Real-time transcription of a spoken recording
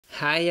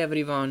Hi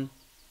everyone!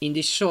 In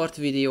this short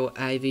video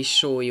I will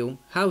show you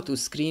how to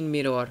screen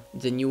mirror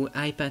the new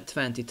iPad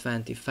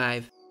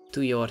 2025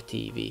 to your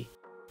TV.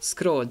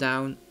 Scroll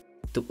down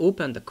to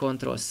open the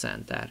control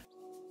center.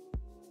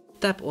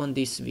 Tap on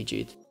this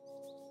widget.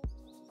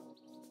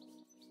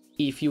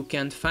 If you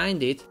can't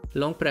find it,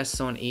 long press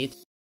on it,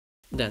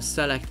 then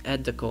select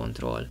Add the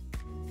control.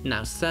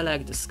 Now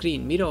select the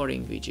screen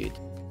mirroring widget.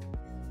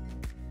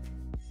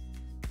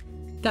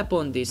 Tap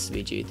on this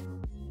widget.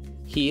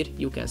 Here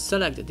you can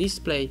select the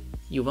display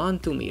you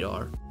want to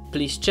mirror.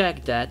 Please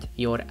check that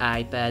your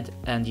iPad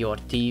and your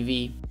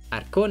TV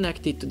are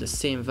connected to the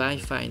same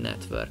Wi-Fi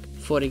network.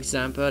 For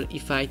example,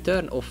 if I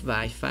turn off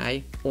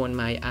Wi-Fi on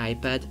my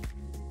iPad,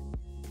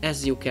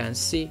 as you can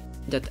see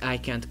that I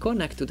can't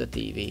connect to the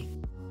TV.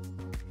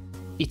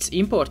 It's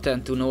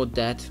important to note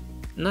that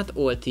not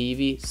all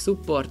TV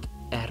support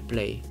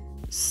AirPlay,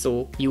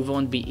 so you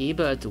won't be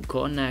able to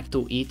connect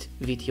to it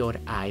with your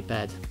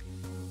iPad.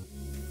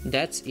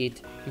 That's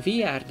it,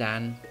 we are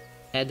done.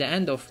 At the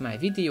end of my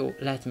video,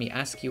 let me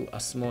ask you a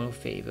small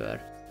favor.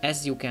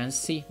 As you can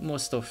see,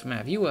 most of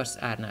my viewers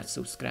are not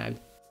subscribed.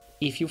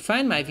 If you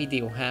find my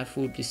video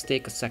helpful, please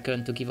take a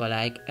second to give a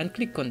like and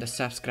click on the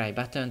subscribe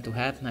button to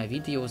help my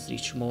videos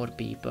reach more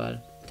people.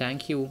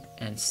 Thank you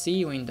and see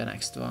you in the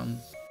next one.